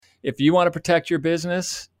if you want to protect your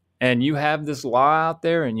business and you have this law out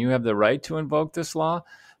there and you have the right to invoke this law,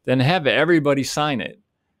 then have everybody sign it.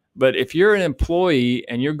 But if you're an employee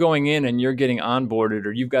and you're going in and you're getting onboarded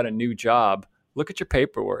or you've got a new job, look at your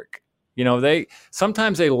paperwork.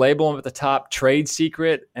 Sometimes they label them at the top trade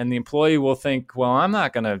secret, and the employee will think, well, I'm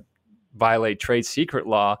not going to violate trade secret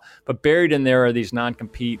law, but buried in there are these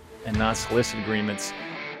non-compete and non-solicit agreements.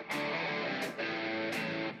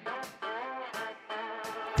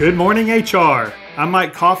 Good morning, HR. I'm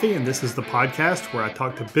Mike Coffey, and this is the podcast where I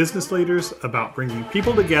talk to business leaders about bringing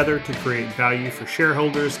people together to create value for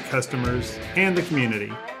shareholders, customers, and the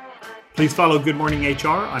community. Please follow Good Morning HR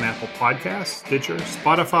on Apple Podcasts, Stitcher,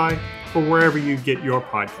 Spotify, or wherever you get your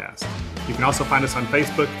podcasts. You can also find us on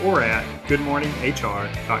Facebook or at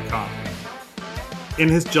goodmorninghr.com. In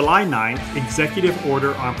his July 9th executive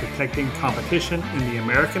order on protecting competition in the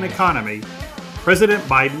American economy, President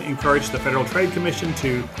Biden encouraged the Federal Trade Commission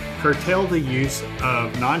to curtail the use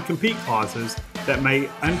of non-compete clauses that may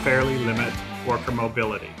unfairly limit worker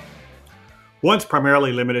mobility. Once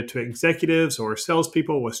primarily limited to executives or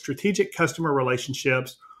salespeople with strategic customer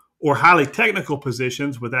relationships or highly technical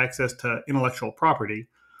positions with access to intellectual property,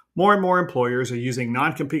 more and more employers are using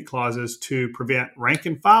non-compete clauses to prevent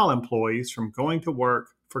rank-and-file employees from going to work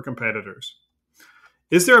for competitors.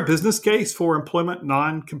 Is there a business case for employment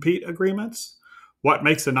non-compete agreements? What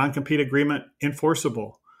makes a non-compete agreement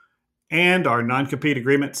enforceable? And are non-compete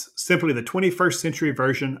agreements simply the 21st century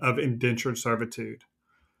version of indentured servitude?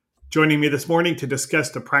 Joining me this morning to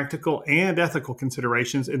discuss the practical and ethical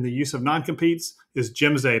considerations in the use of non-competes is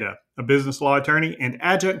Jim Zeta, a business law attorney and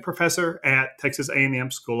adjunct professor at Texas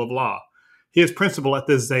A&M School of Law. He is principal at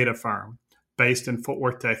the Zeta firm, based in Fort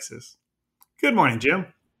Worth, Texas. Good morning, Jim.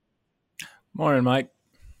 Morning, Mike.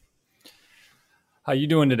 How you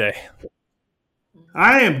doing today?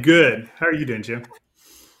 I am good. How are you doing, Jim?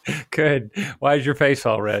 Good. Why is your face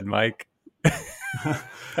all red, Mike?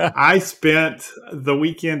 I spent the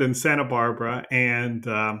weekend in Santa Barbara and,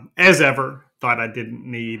 as ever, thought I didn't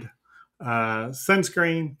need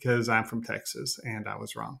sunscreen because I'm from Texas, and I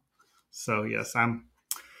was wrong. So, yes, I'm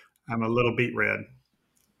a little beet red.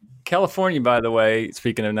 California, by the way,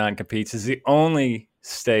 speaking of non-competes, is the only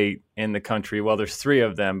state in the country, well, there's three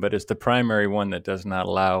of them, but it's the primary one that does not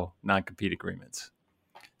allow non-compete agreements.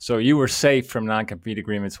 So you were safe from non-compete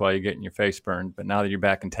agreements while you're getting your face burned, but now that you're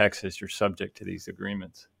back in Texas, you're subject to these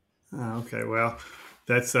agreements. Okay, well,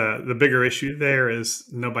 that's the bigger issue there is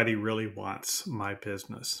nobody really wants my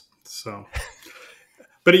business. So,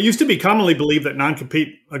 but it used to be commonly believed that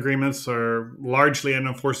non-compete agreements are largely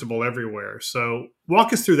unenforceable everywhere. So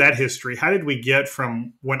walk us through that history. How did we get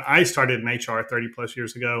from when I started in HR 30 plus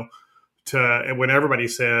years ago to when everybody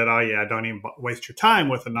said, oh yeah, don't even waste your time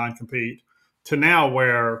with a non-compete, to now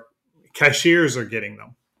where cashiers are getting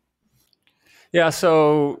them? Yeah,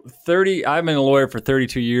 so I've been a lawyer for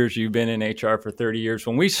 32 years. You've been in HR for 30 years.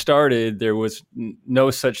 When we started, there was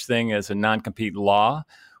no such thing as a non-compete law.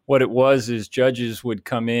 What it was is judges would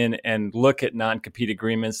come in and look at non-compete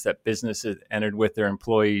agreements that businesses entered with their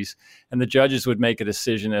employees, and the judges would make a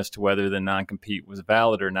decision as to whether the non-compete was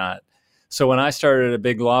valid or not. So when I started at a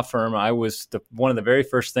big law firm, one of the very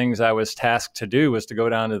first things I was tasked to do was to go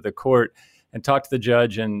down to the court and talk to the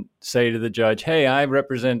judge and say to the judge, hey, I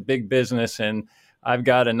represent big business and I've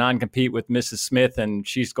got a non-compete with Mrs. Smith and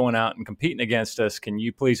she's going out and competing against us. Can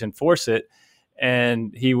you please enforce it?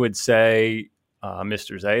 And he would say,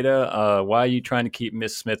 Mr. Zeta, why are you trying to keep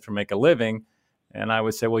Miss Smith from making a living? And I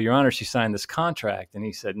would say, well, Your Honor, she signed this contract. And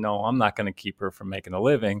he said, no, I'm not going to keep her from making a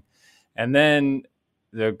living. And then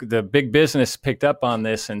the big business picked up on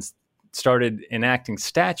this and started enacting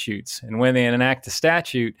statutes. And when they enact a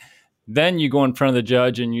statute, then you go in front of the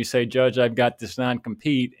judge and you say, Judge, I've got this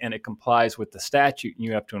non-compete and it complies with the statute and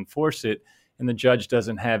you have to enforce it. And the judge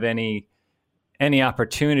doesn't have any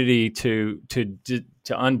opportunity to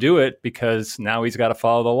undo it because now he's got to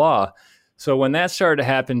follow the law. So when that started to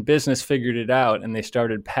happen, business figured it out and they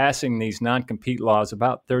started passing these non-compete laws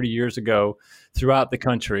about 30 years ago throughout the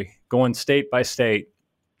country, going state by state.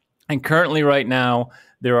 And currently right now,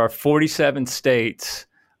 there are 47 states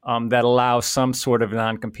that allow some sort of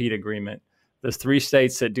non-compete agreement. There's 3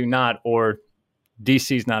 states that do not, or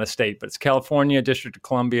DC is not a state, but it's California, District of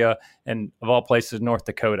Columbia, and of all places, North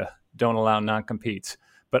Dakota don't allow non-competes.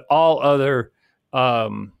 But all other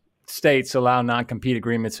states allow non-compete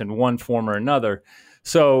agreements in one form or another.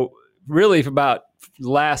 So really for about the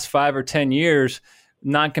last 5 or 10 years,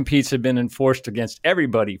 non-competes have been enforced against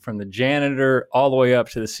everybody from the janitor all the way up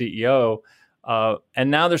to the CEO. And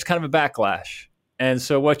now there's kind of a backlash. And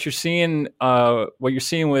so what you're seeing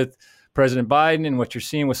with President Biden and what you're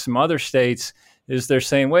seeing with some other states is they're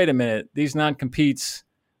saying, wait a minute, these non-competes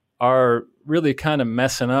are really kind of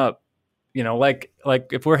messing up. Like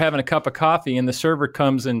if we're having a cup of coffee and the server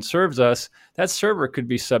comes and serves us, that server could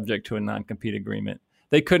be subject to a non-compete agreement.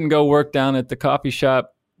 They couldn't go work down at the coffee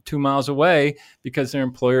shop 2 miles away because their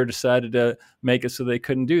employer decided to make it so they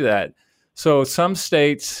couldn't do that. So some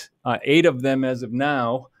states, 8 of them as of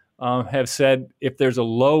now, have said if there's a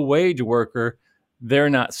low-wage worker, they're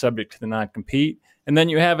not subject to the non-compete. And then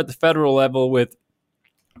you have at the federal level with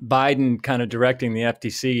Biden kind of directing the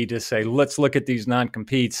FTC to say, let's look at these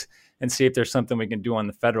non-competes and see if there's something we can do on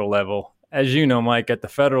the federal level. As you know, Mike, at the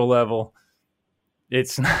federal level,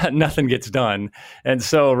 it's not, nothing gets done. And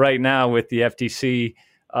so right now with the FTC,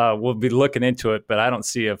 we'll be looking into it, but I don't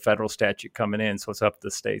see a federal statute coming in. So it's up to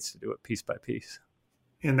the states to do it piece by piece.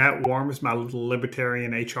 And that warms my little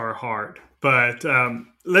libertarian HR heart. But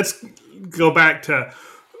let's go back to,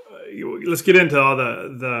 let's get into all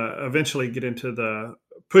eventually get into the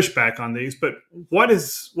pushback on these. But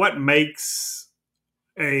what makes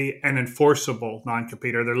an enforceable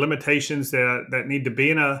non-compete? Are there limitations that need to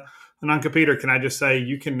be in a non-compete, or can I just say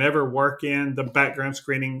you can never work in the background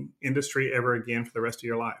screening industry ever again for the rest of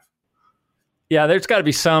your life? Yeah, there's got to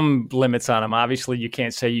be some limits on them. Obviously, you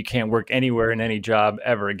can't say you can't work anywhere in any job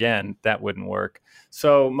ever again. That wouldn't work.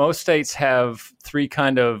 So most states have 3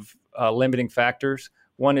 kind of limiting factors.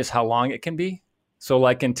 One is how long it can be. So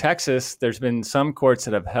like in Texas, there's been some courts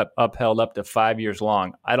that have upheld up to 5 years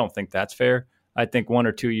long. I don't think that's fair. I think 1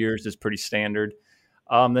 or 2 years is pretty standard.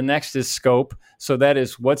 The next is scope. So that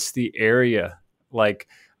is, what's the area? Like,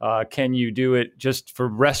 can you do it just for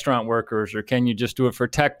restaurant workers, or can you just do it for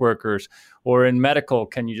tech workers? Or in medical,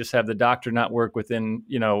 can you just have the doctor not work within,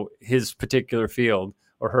 his particular field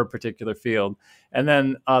or her particular field? And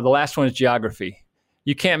then the last one is geography.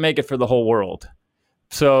 You can't make it for the whole world.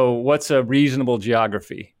 So what's a reasonable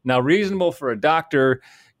geography? Now, reasonable for a doctor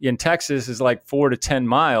in Texas is like 4 to 10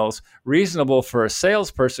 miles. Reasonable for a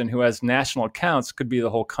salesperson who has national accounts could be the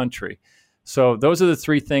whole country. So those are the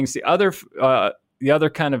 3 things. The other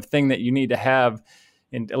kind of thing that you need to have,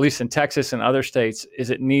 at least in Texas and other states, is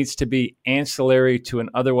it needs to be ancillary to an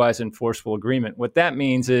otherwise enforceable agreement. What that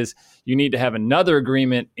means is you need to have another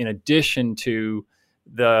agreement in addition to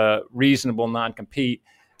the reasonable non-compete.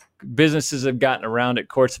 Businesses have gotten around it,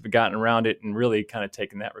 courts have gotten around it, and really kind of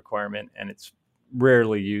taken that requirement, and it's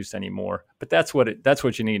rarely used anymore. But that's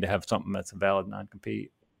what you need to have something that's a valid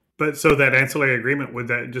non-compete. But so that ancillary agreement, would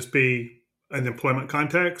that just be an employment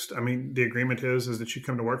context? I mean, the agreement is that you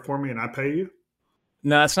come to work for me and I pay you?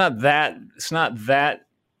 No, it's not that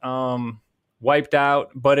wiped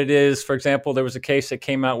out, but it is. For example, there was a case that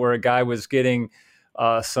came out where a guy was getting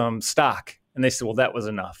some stock, and they said, well, that was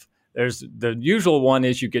enough. There's the usual one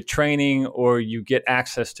is you get training or you get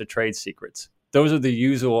access to trade secrets. Those are the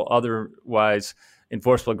usual otherwise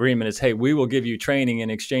enforceable agreement is, hey, we will give you training in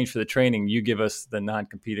exchange for the training. You give us the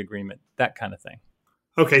non-compete agreement, that kind of thing.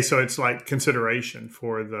 Okay, so it's like consideration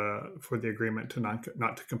for the agreement to not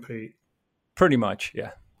to compete. Pretty much,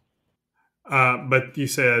 yeah. But you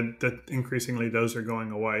said that increasingly those are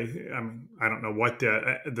going away. I mean, I don't know what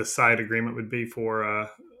the side agreement would be for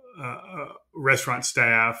restaurant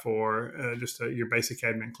staff or just your basic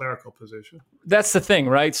admin clerical position. That's the thing,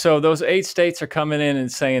 right? So those 8 states are coming in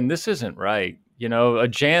and saying this isn't right. A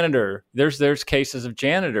janitor, there's cases of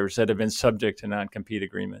janitors that have been subject to non-compete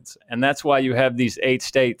agreements. And that's why you have these 8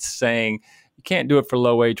 states saying you can't do it for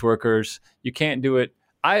low-wage workers. You can't do it.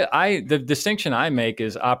 The distinction I make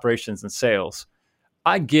is operations and sales.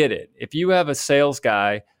 I get it. If you have a sales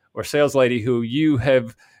guy or sales lady who you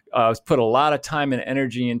have put a lot of time and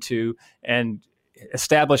energy into and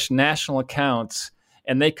established national accounts,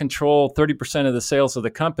 and they control 30% of the sales of the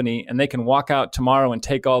company, and they can walk out tomorrow and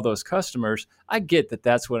take all those customers, I get that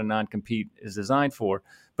that's what a non-compete is designed for.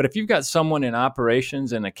 But if you've got someone in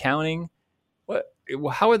operations and accounting,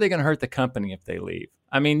 how are they going to hurt the company if they leave?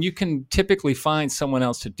 I mean, you can typically find someone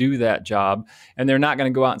else to do that job, and they're not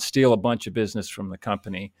going to go out and steal a bunch of business from the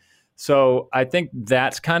company. So I think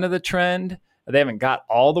that's kind of the trend. They haven't got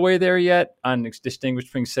all the way there yet on distinguishing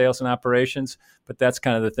between sales and operations, but that's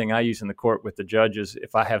kind of the thing I use in the court with the judges.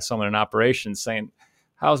 If I have someone in operations saying,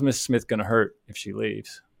 how's Ms. Smith going to hurt if she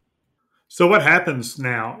leaves? So what happens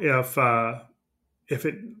now if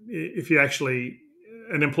you actually,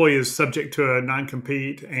 an employee is subject to a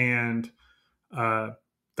non-compete and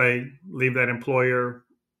they leave that employer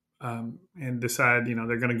and decide,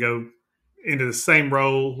 they're going to go into the same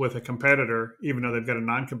role with a competitor, even though they've got a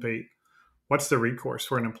non-compete? What's the recourse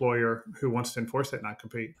for an employer who wants to enforce that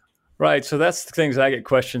non-compete? Right. So that's the things I get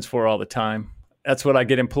questions for all the time. That's what I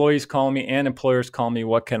get. Employees call me and employers call me.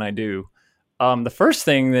 What can I do? The first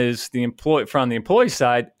thing is from the employee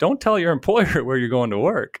side, don't tell your employer where you're going to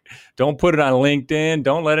work. Don't put it on LinkedIn.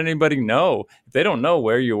 Don't let anybody know. If they don't know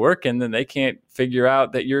where you're working, then they can't figure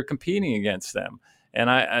out that you're competing against them. And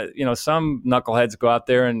some knuckleheads go out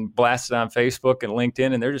there and blast it on Facebook and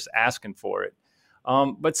LinkedIn, and they're just asking for it.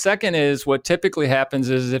 But second is, what typically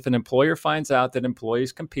happens is if an employer finds out that employee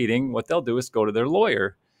is competing, what they'll do is go to their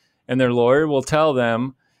lawyer, and their lawyer will tell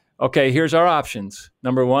them, okay, here's our options.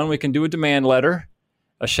 Number one, we can do a demand letter,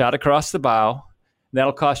 a shot across the bow.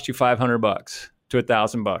 That'll cost you $500 to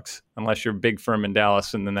 $1,000, unless you're a big firm in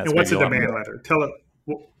Dallas, and then that's. And what's a demand letter? Tell it.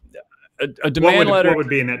 A demand letter. What would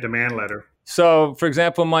be in that demand letter? So, for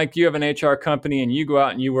example, Mike, you have an HR company, and you go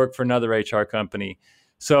out and you work for another HR company.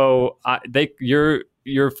 So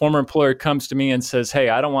your former employer comes to me and says, hey,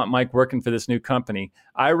 I don't want Mike working for this new company.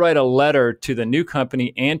 I write a letter to the new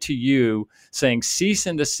company and to you saying, cease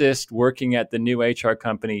and desist working at the new HR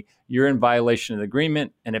company. You're in violation of the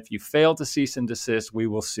agreement. And if you fail to cease and desist, we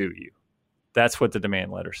will sue you. That's what the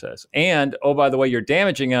demand letter says. And, oh, by the way, you're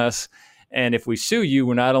damaging us. And if we sue you,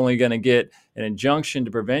 we're not only going to get an injunction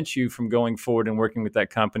to prevent you from going forward and working with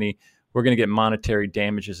that company, we're going to get monetary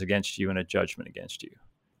damages against you and a judgment against you.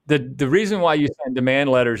 The reason why you send demand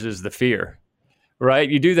letters is the fear, right?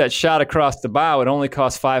 You do that shot across the bow, it only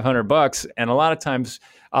costs $500. And a lot of times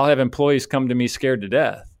I'll have employees come to me scared to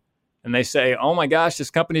death. And they say, oh my gosh,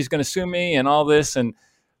 this company's going to sue me and all this. And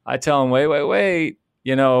I tell them, wait,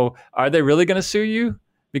 are they really going to sue you?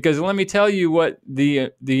 Because let me tell you what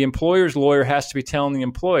the employer's lawyer has to be telling the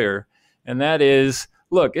employer. And that is,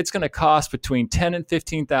 look, it's going to cost between $10,000 and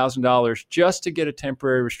 $15,000 just to get a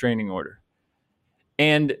temporary restraining order.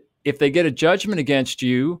 And if they get a judgment against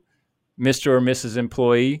you, Mr. or Mrs.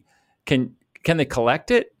 Employee, can they collect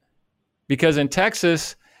it? Because in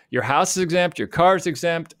Texas, your house is exempt, your car is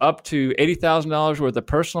exempt, up to $80,000 worth of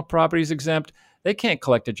personal property is exempt. They can't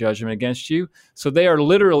collect a judgment against you. So they are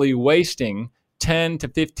literally wasting $10,000 to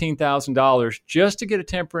 $15,000 just to get a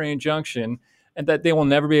temporary injunction, and that they will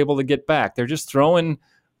never be able to get back. They're just throwing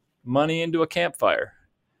money into a campfire.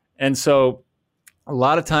 And so a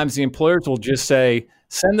lot of times the employers will just say,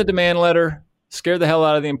 send the demand letter, scare the hell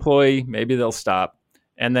out of the employee, maybe they'll stop.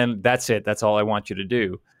 And then that's it. That's all I want you to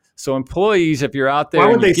do. So employees, if you're out there, why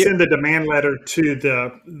would they send the demand letter to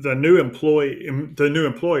the new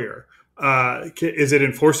employer? Is it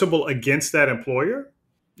enforceable against that employer?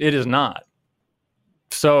 It is not.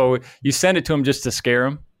 So you send it to them just to scare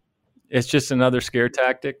them. It's just another scare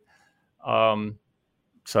tactic.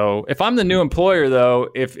 So if I'm the new employer, though,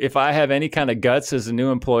 if I have any kind of guts as a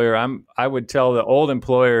new employer, I would tell the old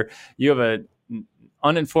employer, you have an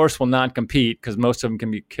unenforceable non-compete, because most of them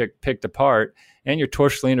can be picked apart, and you're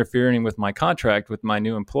tortiously interfering with my contract with my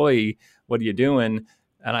new employee. What are you doing?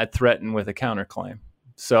 And I threaten with a counterclaim.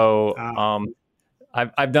 So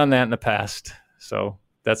I've done that in the past. So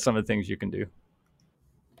that's some of the things you can do.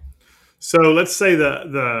 So let's say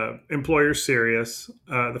the employer's serious,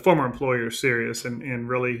 the former employer is serious and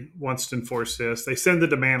really wants to enforce this. They send the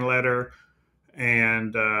demand letter,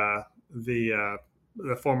 and the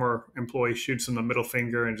former employee shoots them the middle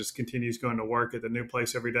finger and just continues going to work at the new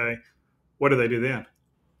place every day. What do they do then?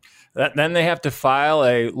 Then they have to file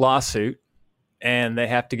a lawsuit, and they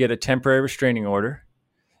have to get a temporary restraining order.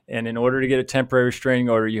 And in order to get a temporary restraining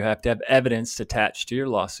order, you have to have evidence attached to your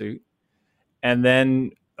lawsuit. And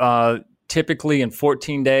then typically in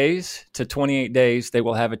 14 days to 28 days, they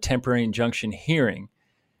will have a temporary injunction hearing.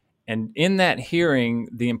 And in that hearing,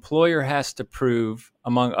 the employer has to prove,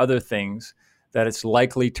 among other things, that it's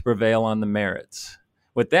likely to prevail on the merits.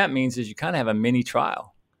 What that means is you kind of have a mini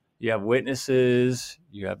trial. You have witnesses,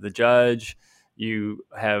 you have the judge, you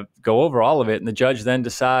go over all of it, and the judge then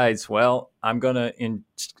decides, well, I'm going to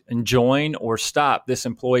enjoin or stop this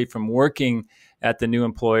employee from working at the new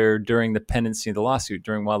employer during the pendency of the lawsuit,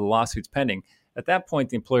 while the lawsuit's pending. At that point,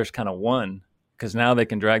 the employer's kind of won, because now they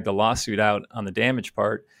can drag the lawsuit out on the damage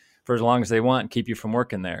part for as long as they want and keep you from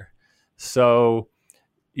working there. So,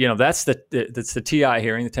 that's the TI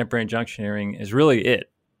hearing, the temporary injunction hearing, is really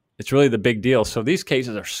it. It's really the big deal. So these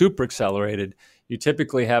cases are super accelerated. You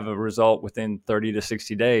typically have a result within 30 to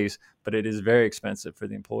 60 days, but it is very expensive for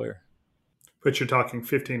the employer. But you're talking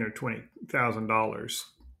 $15,000 or $20,000.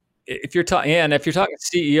 If you're talking, and if you're talking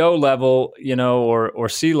CEO level, or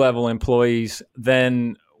C-level employees,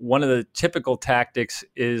 then one of the typical tactics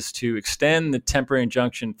is to extend the temporary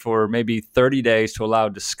injunction for maybe 30 days to allow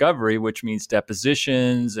discovery, which means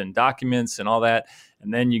depositions and documents and all that.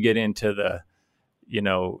 And then you get into the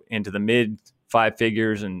mid 5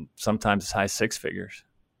 figures and sometimes as high 6 figures.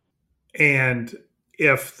 And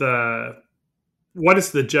if the what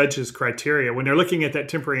is the judge's criteria when they're looking at that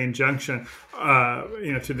temporary injunction,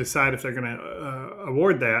 to decide if they're going to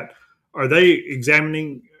award that? Are they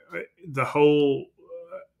examining the whole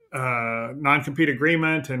non-compete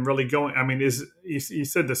agreement and really going? I mean, you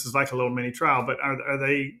said this is like a little mini trial, but are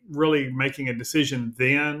they really making a decision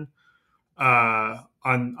then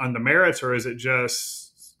on the merits, or is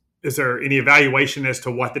there any evaluation as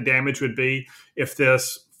to what the damage would be if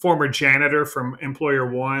this former janitor from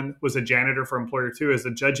employer one was a janitor for employer two? Is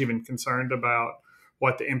the judge even concerned about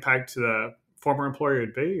what the impact to the former employer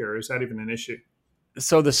would be, or is that even an issue?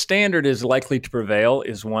 So the standard is likely to prevail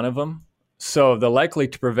is one of them. So the likely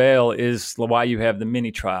to prevail is why you have the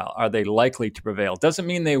mini trial. Are they likely to prevail? Doesn't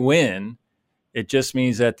mean they win. It just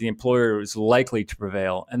means that the employer is likely to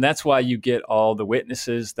prevail. And that's why you get all the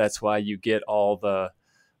witnesses. That's why you get all the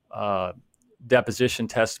deposition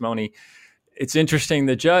testimony. It's interesting.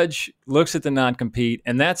 The judge looks at the non-compete,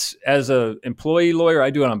 and that's, as an employee lawyer, I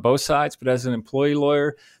do it on both sides, but as an employee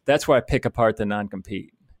lawyer, that's where I pick apart the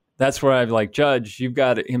non-compete. That's where I'm like, Judge, you've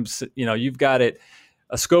got it, you've got it,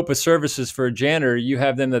 a scope of services for a janitor. You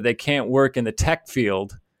have them that they can't work in the tech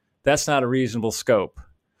field. That's not a reasonable scope.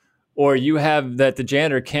 Or you have that the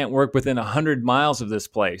janitor can't work within 100 miles of this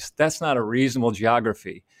place. That's not a reasonable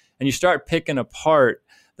geography. And you start picking apart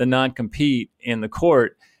the non-compete in the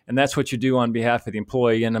court, and that's what you do on behalf of the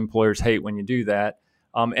employee, and employers hate when you do that.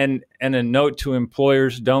 And a note to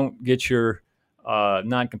employers, don't get your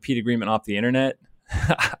non-compete agreement off the internet.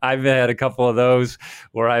 I've had a couple of those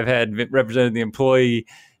where I've had represented the employee,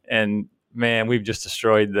 and man, we've just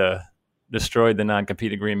destroyed the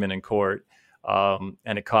non-compete agreement in court. And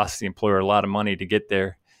it costs the employer a lot of money to get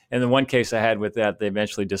there. And the one case I had with that, they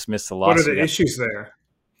eventually dismissed the lawsuit. What are the issues there?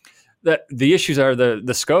 The issues are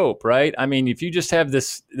the scope, right? I mean, if you just have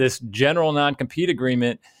this general non-compete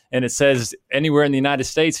agreement and it says anywhere in the United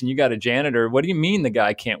States and you got a janitor, what do you mean the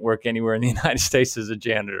guy can't work anywhere in the United States as a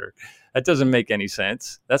janitor? That doesn't make any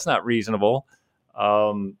sense. That's not reasonable.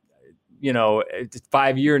 It's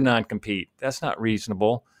 5-year non-compete. That's not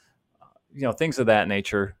reasonable. Things of that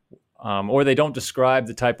nature. Or they don't describe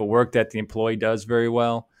the type of work that the employee does very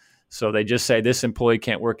well. So they just say this employee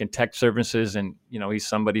can't work in tech services, and he's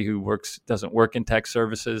somebody who doesn't work in tech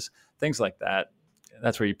services. Things like that.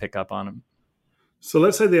 That's where you pick up on them. So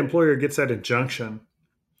let's say the employer gets that injunction,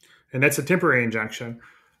 and that's a temporary injunction.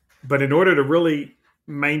 But in order to really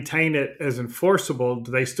maintain it as enforceable,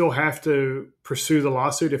 do they still have to pursue the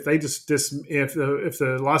lawsuit? If they if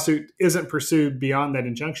the lawsuit isn't pursued beyond that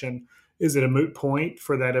injunction, is it a moot point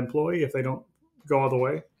for that employee if they don't go all the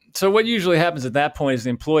way? So what usually happens at that point is the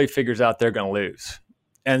employee figures out they're going to lose.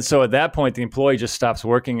 And so at that point, the employee just stops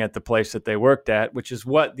working at the place that they worked at, which is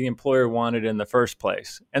what the employer wanted in the first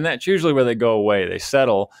place. And that's usually where they go away. They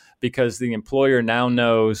settle because the employer now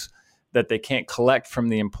knows that they can't collect from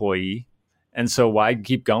the employee. And so why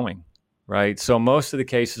keep going, right? So most of the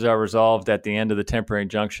cases are resolved at the end of the temporary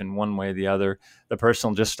injunction, one way or the other. The person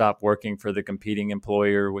will just stop working for the competing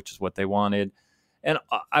employer, which is what they wanted. And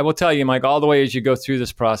I will tell you, Mike, all the way as you go through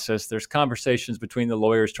this process, there's conversations between the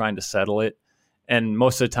lawyers trying to settle it. And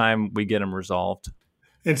most of the time, we get them resolved.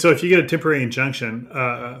 And so if you get a temporary injunction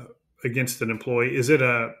against an employee, is it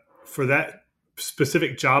for that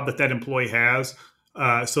specific job that employee has?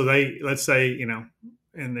 So let's say, in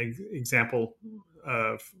the example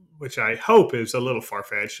of which I hope is a little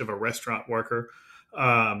far-fetched, of a restaurant worker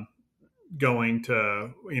going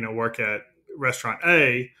to work at restaurant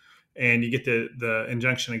A, and you get the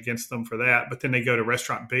injunction against them for that, but then they go to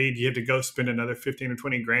restaurant B. Do you have to go spend another 15 or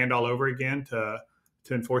 20 grand all over again to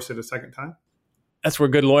enforce it a second time? That's where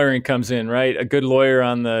good lawyering comes in, right? A good lawyer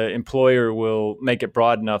on the employer will make it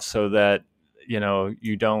broad enough so that he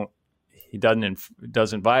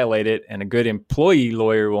doesn't violate it, and a good employee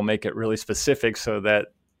lawyer will make it really specific so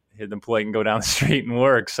that his employee can go down the street and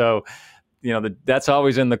work. So, that's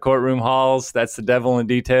always in the courtroom halls. That's the devil in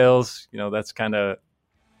details.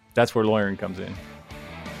 That's where lawyering comes in.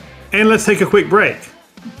 And let's take a quick break.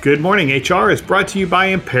 Good Morning HR is brought to you by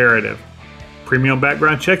Imperative, premium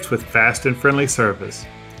background checks with fast and friendly service.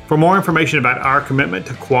 For more information about our commitment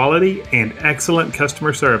to quality and excellent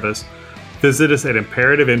customer service, visit us at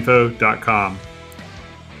imperativeinfo.com.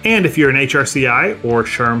 And if you're an HRCI or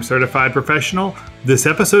SHRM certified professional, this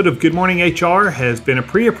episode of Good Morning HR has been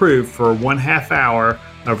pre-approved for 1/2 hour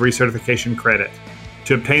of recertification credit.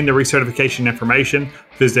 To obtain the recertification information,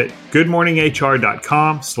 visit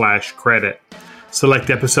goodmorninghr.com/credit. Select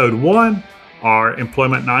episode 1, are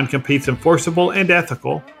employment non-competes enforceable and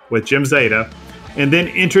ethical, with Jim Zeta, and then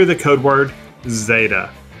enter the code word ZETA.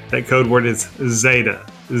 That code word is ZETA,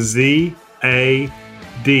 ZADEH.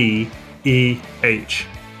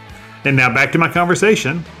 And now back to my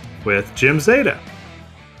conversation with Jim Zeta.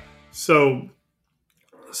 So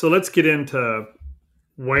let's get into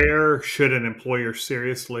where should an employer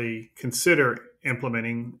seriously consider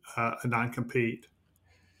implementing a non-compete?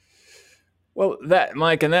 Well, that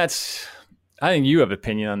Mike, and that's I think you have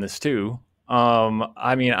opinion on this too.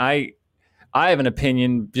 I mean, I have an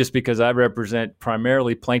opinion just because I represent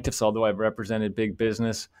primarily plaintiffs, although I've represented big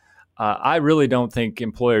business. I really don't think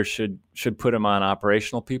employers should put them on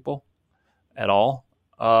operational people at all.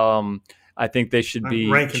 I think they should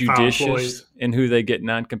be judicious in who they get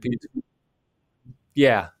non-compete.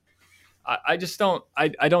 Yeah, I just don't.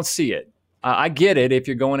 I don't see it. I get it if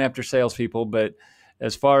you're going after salespeople, but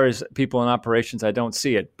as far as people in operations, I don't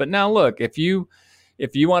see it. But now, look, if you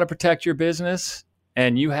want to protect your business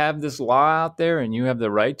and you have this law out there and you have the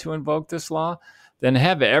right to invoke this law, then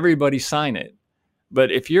have everybody sign it. But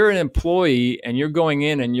if you're an employee and you're going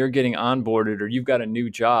in and you're getting onboarded or you've got a new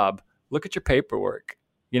job, look at your paperwork.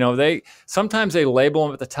 You know, sometimes they label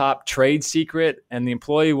them at the top trade secret, and the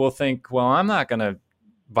employee will think, well, I'm not going to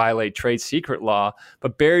violate trade secret law,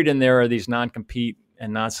 but buried in there are these non-compete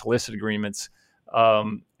and non-solicit agreements.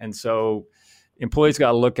 And so employees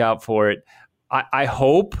got to look out for it. I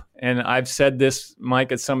hope, and I've said this,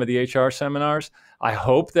 Mike, at some of the HR seminars, I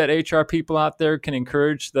hope that HR people out there can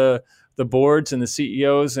encourage the boards and the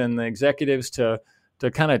CEOs and the executives to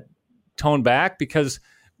kind of tone back, because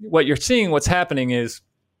what's happening is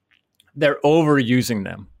they're overusing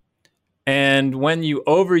them. And when you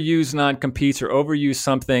overuse non-competes or overuse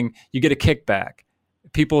something, you get a kickback.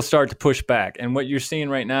 People start to push back. And what you're seeing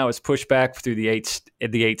right now is pushback through the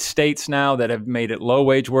eight states now that have made it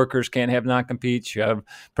low-wage workers can't have non-competes. You have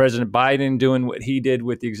President Biden doing what he did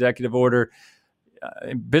with the executive order.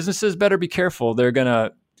 Businesses better be careful. They're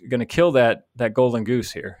gonna kill that golden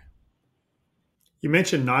goose here. You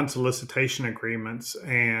mentioned non-solicitation agreements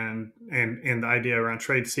and the idea around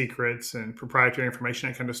trade secrets and proprietary information,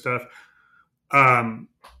 that kind of stuff.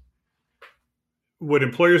 Would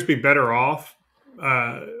employers be better off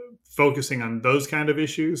focusing on those kind of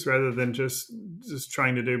issues rather than just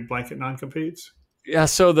trying to do blanket non-competes? Yeah.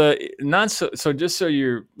 So so just so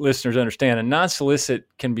your listeners understand, a non-solicit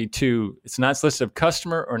can be two. It's non-solicit of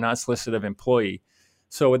customer or non-solicit of employee.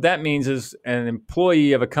 So what that means is an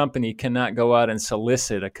employee of a company cannot go out and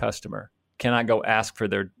solicit a customer, cannot go ask for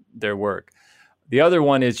their work. The other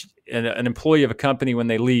one is an employee of a company, when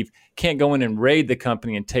they leave, can't go in and raid the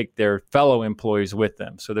company and take their fellow employees with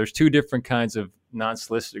them. So there's two different kinds of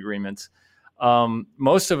non-solicit agreements.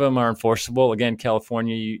 Most of them are enforceable. Again,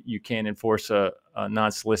 California, you can't enforce a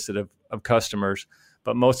non-solicit of customers,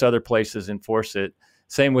 but most other places enforce it.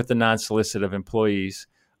 Same with the non-solicit of employees.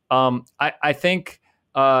 I think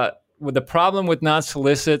with the problem with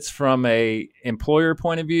non-solicits from a employer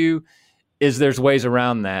point of view is there's ways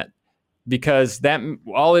around that, because that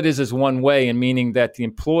all it is one way, and meaning that the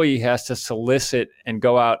employee has to solicit and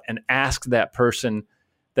go out and ask that person,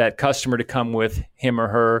 that customer, to come with him or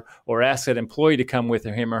her, or ask that employee to come with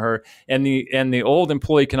him or her. And the old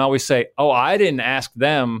employee can always say, oh, I didn't ask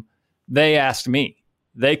them. They asked me.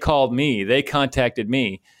 They called me. They contacted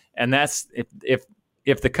me. And that's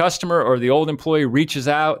if the customer or the old employee reaches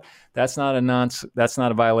out, that's not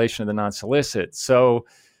a violation of the non-solicit. So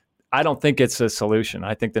I don't think it's a solution.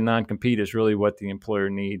 I think the non-compete is really what the employer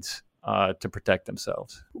needs to protect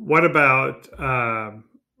themselves. What about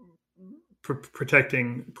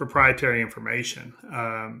protecting proprietary information?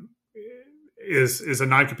 Is a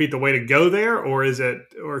non-compete the way to go there,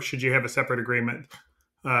 or should you have a separate agreement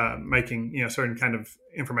making certain kind of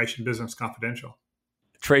information business confidential?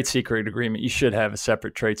 Trade secret agreement. You should have a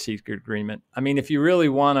separate trade secret agreement. I mean, if you really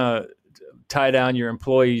want to tie down your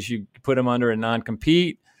employees, you put them under a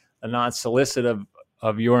non-compete, a non-solicit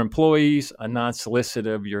of your employees, a non-solicit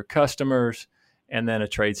of your customers, and then a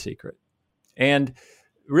trade secret. And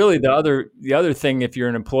really the other thing, if you're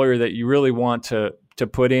an employer, that you really want to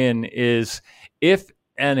put in is, if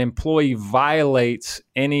an employee violates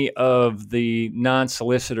any of the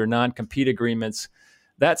non-solicit or non-compete agreements,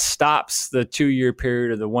 that stops the 2-year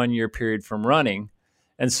period or the 1-year period from running.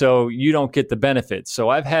 And so you don't get the benefits. So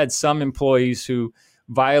I've had some employees who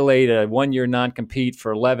violate a 1-year non-compete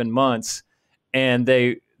for 11 months, and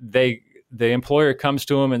the employer comes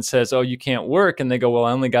to them and says, oh, you can't work. And they go, well,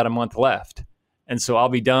 I only got a month left, and so I'll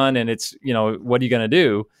be done. And it's, what are you going to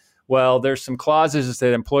do? Well, there's some clauses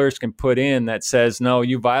that employers can put in that says, no,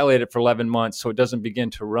 you violated for 11 months, so it doesn't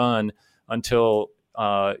begin to run until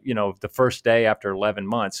the first day after 11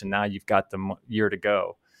 months, and now you've got the year to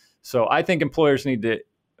go. So I think employers need to,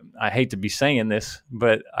 I hate to be saying this,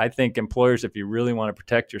 but I think employers, if you really want to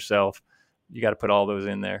protect yourself, you got to put all those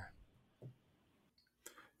in there.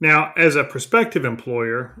 Now, as a prospective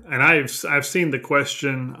employer, and I've seen the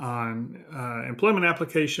question on employment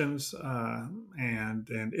applications and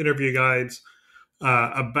interview guides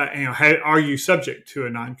about are you subject to a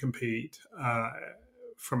non-compete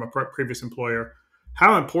from a previous employer?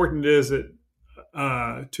 How important is it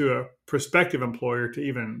to a prospective employer to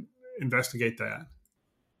even investigate that?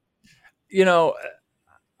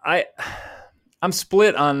 I I'm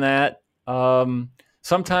split on that.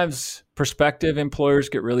 Sometimes prospective employers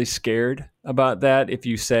get really scared about that. If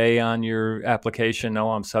you say on your application, "No,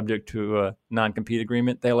 I'm subject to a non-compete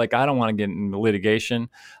agreement," they're like, "I don't want to get into litigation.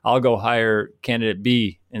 I'll go hire candidate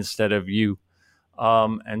B instead of you."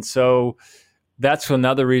 And so that's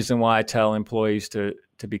another reason why I tell employees to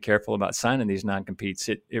be careful about signing these non-competes.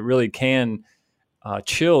 It really can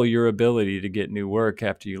chill your ability to get new work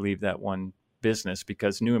after you leave that one business,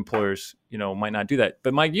 because new employers, might not do that.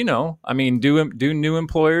 But Mike, do new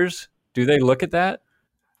employers, do they look at that?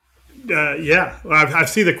 Yeah, well, I've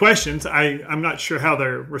seen the questions. I'm not sure how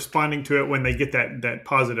they're responding to it when they get that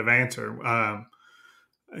positive answer.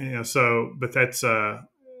 But that's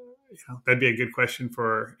that'd be a good question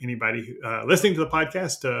for anybody listening to the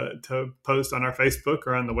podcast to post on our Facebook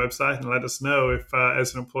or on the website and let us know if,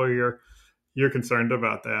 as an employer, you're concerned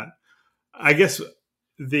about that. I guess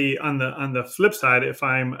on the flip side, if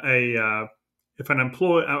I'm an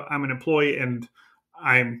employee and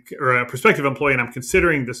or a prospective employee and I'm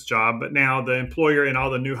considering this job, but now the employer in all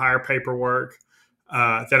the new hire paperwork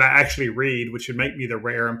that I actually read, which would make me the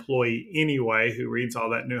rare employee anyway who reads all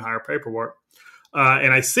that new hire paperwork,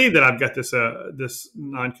 and I see that I've got this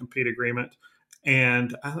non-compete agreement,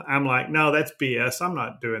 and I'm like, no, that's BS. I'm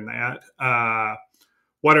not doing that.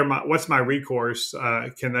 What's my recourse?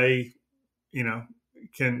 Can they,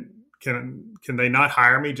 can they not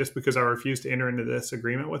hire me just because I refuse to enter into this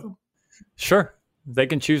agreement with them? Sure. They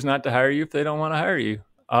can choose not to hire you if they don't want to hire you.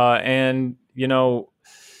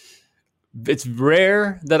 It's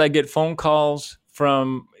rare that I get phone calls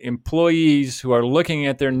from employees who are looking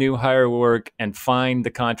at their new hire work and find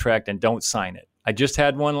the contract and don't sign it. I just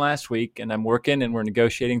had one last week, and I'm working and we're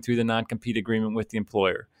negotiating through the non-compete agreement with the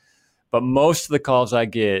employer. But most of the calls I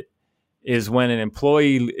get is when an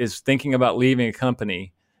employee is thinking about leaving a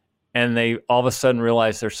company and they all of a sudden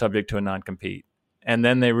realize they're subject to a non-compete. And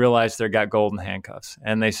then they realize they've got golden handcuffs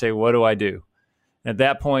and they say, what do I do? At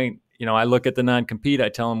that point, I look at the non-compete. I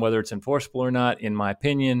tell them whether it's enforceable or not, in my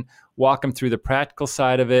opinion, walk them through the practical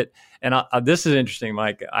side of it. And this is interesting,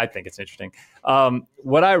 Mike. I think it's interesting.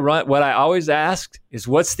 What I always ask is,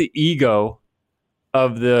 what's the ego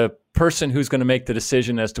of the person who's going to make the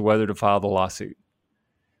decision as to whether to file the lawsuit?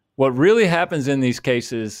 What really happens in these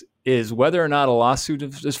cases is whether or not a lawsuit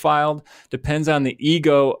is filed depends on the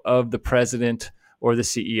ego of the president or the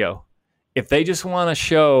CEO. If they just want to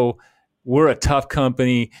show we're a tough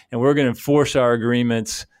company and we're going to enforce our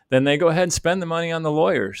agreements, then they go ahead and spend the money on the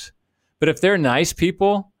lawyers. But if they're nice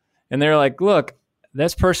people and they're like, look,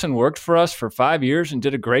 this person worked for us for 5 years and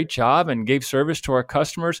did a great job and gave service to our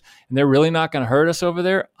customers, and they're really not going to hurt us over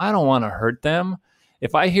there, I don't want to hurt them.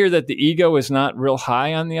 If I hear that the ego is not real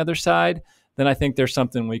high on the other side, then I think there's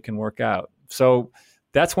something we can work out. So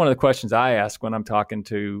that's one of the questions I ask when I'm talking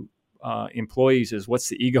to employees is, what's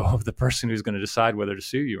the ego of the person who's going to decide whether to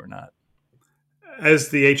sue you or not? As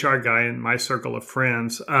the HR guy in my circle of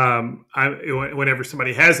friends, whenever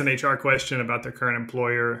somebody has an HR question about their current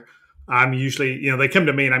employer, I'm usually, they come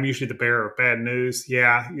to me and I'm usually the bearer of bad news.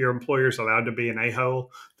 Yeah, your employer's allowed to be an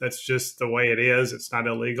a-hole. That's just the way it is. It's not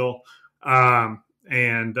illegal. But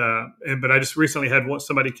I just recently had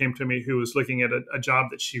somebody came to me who was looking at a job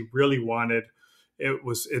that she really wanted.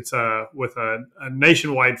 It's with a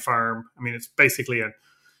nationwide firm. I mean, it's basically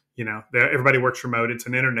everybody works remote. It's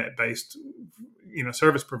an internet-based,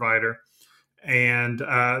 service provider. And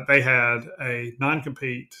they had a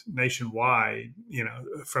non-compete nationwide,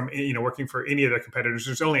 from, working for any of their competitors.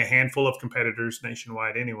 There's only a handful of competitors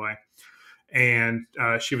nationwide anyway. And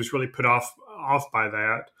she was really put off by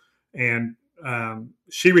that. And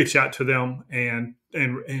she reached out to them and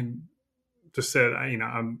just said,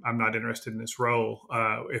 I'm not interested in this role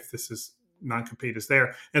if this is non-compete is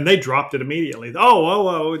there. And they dropped it immediately.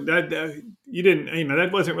 That you didn't,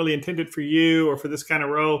 that wasn't really intended for you or for this kind of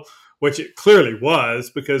role, which it clearly was,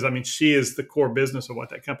 because she is the core business of what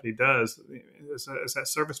that company does as that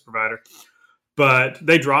service provider. But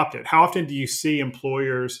they dropped it. How often do you see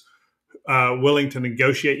employers willing to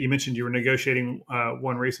negotiate? You mentioned you were negotiating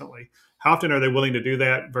one recently. How often are they willing to do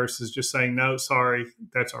that versus just saying, no, sorry,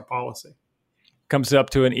 that's our policy? Comes up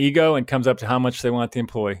to an ego and comes up to how much they want the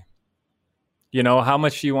employee. How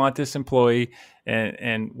much do you want this employee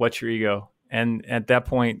and what's your ego? And at that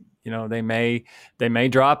point, They may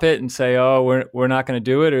drop it and say, oh, we're not going to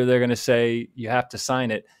do it, or they're going to say you have to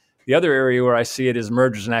sign it. The other area where I see it is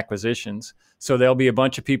mergers and acquisitions. So there'll be a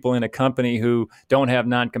bunch of people in a company who don't have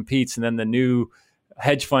non-competes, and then the new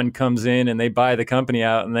hedge fund comes in and they buy the company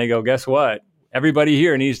out, and they go, guess what? Everybody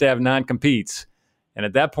here needs to have non-competes. And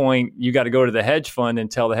at that point, you got to go to the hedge fund and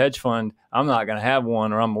tell the hedge fund, I'm not going to have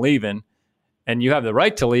one, or I'm leaving. And you have the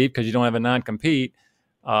right to leave because you don't have a non-compete.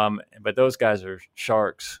 But those guys are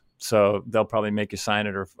sharks. So they'll probably make you sign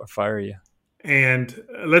it or fire you. And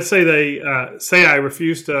let's say they say I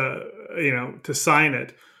refuse to sign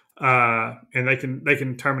it, and they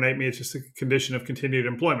can terminate me. It's just a condition of continued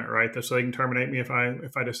employment, right? So they can terminate me if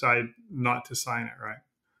I decide not to sign it, right?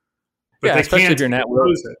 But yeah, they especially can't if you're in that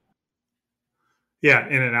world. it. Yeah,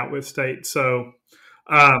 in an outwith state. So,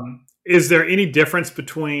 is there any difference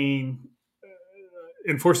between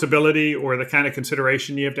enforceability or the kind of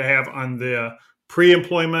consideration you have to have on the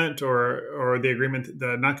pre-employment or the agreement,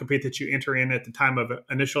 the non-compete that you enter in at the time of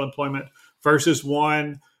initial employment versus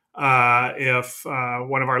one if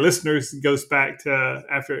one of our listeners goes back to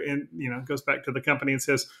the company and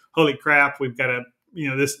says, holy crap, we've got to,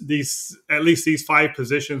 at least these 5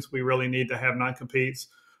 positions, we really need to have non-competes.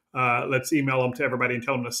 Let's email them to everybody and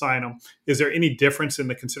tell them to sign them. Is there any difference in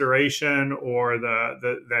the consideration or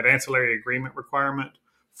that ancillary agreement requirement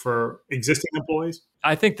for existing employees?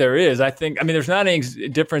 I think there is. There's not any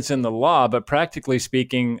difference in the law, but practically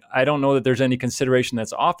speaking, I don't know that there's any consideration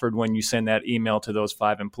that's offered when you send that email to those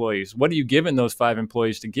 5 employees. What are you giving those 5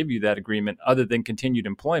 employees to give you that agreement other than continued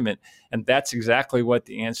employment? And that's exactly what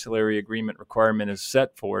the ancillary agreement requirement is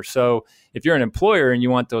set for. So if you're an employer and you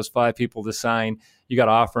want those 5 people to sign, you got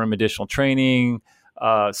to offer them additional training,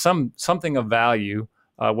 something of value.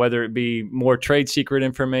 Whether it be more trade secret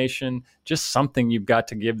information, just something you've got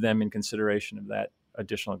to give them in consideration of that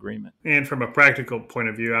additional agreement. And from a practical point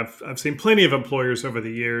of view, I've seen plenty of employers over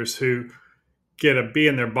the years who get a bee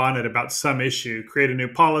in their bonnet about some issue, create a new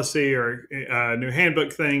policy or a new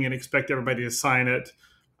handbook thing and expect everybody to sign it,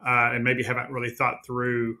 and maybe haven't really thought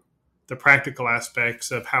through the practical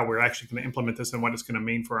aspects of how we're actually going to implement this and what it's going to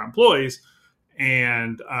mean for our employees.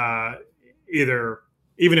 And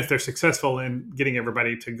even if they're successful in getting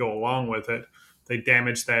everybody to go along with it, they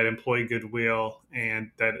damage that employee goodwill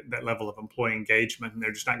and that level of employee engagement. And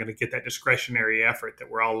they're just not going to get that discretionary effort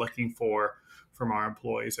that we're all looking for from our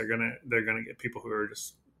employees. They're going to get people who are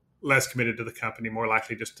just less committed to the company, more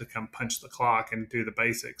likely just to come punch the clock and do the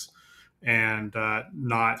basics and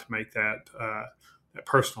not make that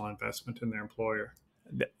personal investment in their employer.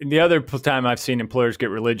 The other time I've seen employers get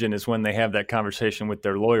religion is when they have that conversation with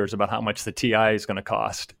their lawyers about how much the TI is going to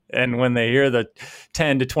cost. And when they hear the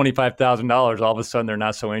 $10,000 to $25,000, all of a sudden they're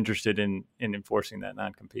not so interested in enforcing that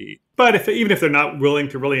non-compete. But even if they're not willing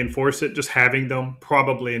to really enforce it, just having them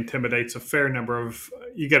probably intimidates a fair number of,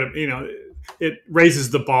 it raises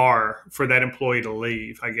the bar for that employee to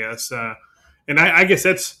leave, I guess. And I guess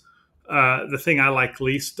that's the thing I like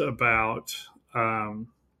least about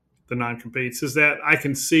the non-competes is that I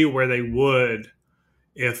can see where they would,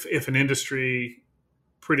 if an industry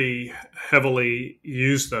pretty heavily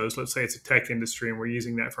used those, let's say it's a tech industry and we're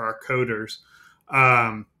using that for our coders,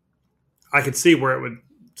 I could see where it would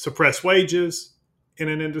suppress wages in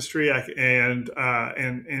an industry and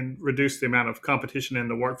reduce the amount of competition in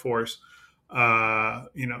the workforce, or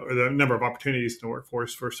the number of opportunities in the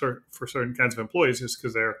workforce for certain kinds of employees, just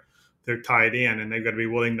because they're tied in and they've got to be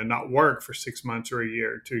willing to not work for 6 months or a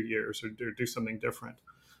year, 2 years, or do something different.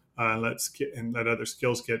 And let other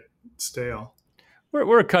skills get stale.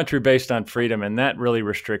 We're a country based on freedom, and that really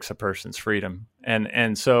restricts a person's freedom.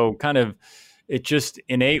 And so kind of it just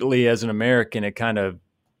innately as an American, it kind of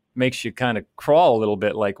makes you kind of crawl a little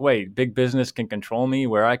bit like, wait, big business can control me,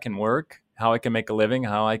 where I can work, how I can make a living,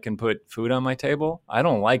 how I can put food on my table. I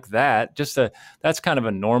don't like that. That's kind of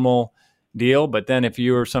a normal deal. But then if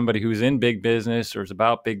you are somebody who's in big business or is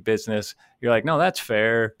about big business, you're like, no, that's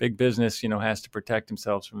fair. Big business, has to protect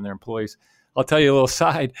themselves from their employees. I'll tell you a little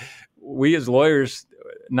side. We as lawyers,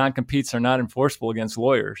 non-competes are not enforceable against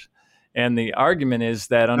lawyers. And the argument is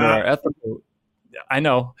that under our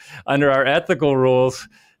ethical rules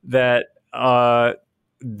that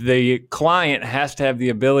the client has to have the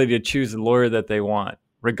ability to choose the lawyer that they want,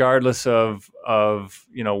 regardless of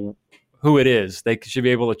who it is. They should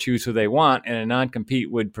be able to choose who they want, and a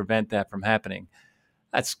non-compete would prevent that from happening.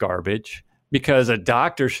 That's garbage, because a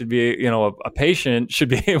doctor should be, a patient should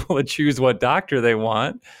be able to choose what doctor they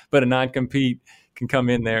want, but a non-compete can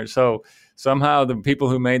come in there. So somehow the people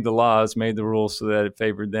who made the laws made the rules so that it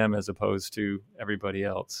favored them as opposed to everybody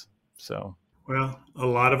else. So, well, a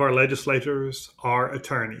lot of our legislators are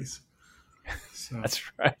attorneys. So, That's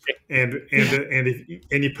right. and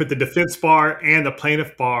you put the defense bar and the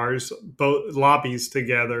plaintiff bars, both lobbies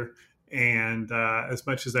together. And as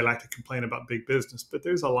much as they like to complain about big business, but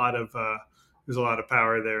there's a lot of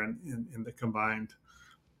power there in the combined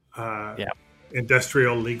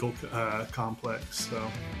industrial legal complex.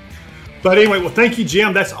 So, but anyway, well, thank you,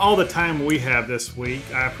 Jim. That's all the time we have this week.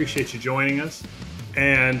 I appreciate you joining us.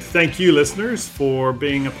 And thank you, listeners, for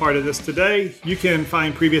being a part of this today. You can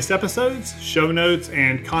find previous episodes, show notes,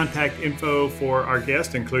 and contact info for our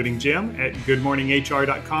guest, including Jim, at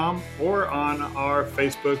goodmorninghr.com or on our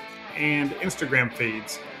Facebook and Instagram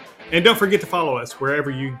feeds. And don't forget to follow us wherever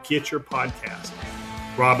you get your podcast.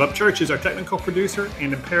 Rob Upchurch is our technical producer,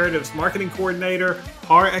 and Imperative's marketing coordinator,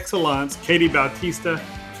 par excellence, Katie Bautista,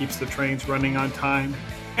 keeps the trains running on time.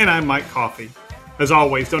 And I'm Mike Coffey. As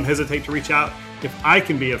always, don't hesitate to reach out if I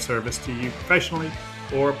can be of service to you professionally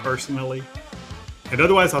or personally. And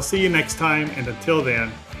otherwise, I'll see you next time. And until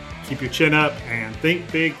then, keep your chin up and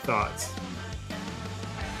think big thoughts.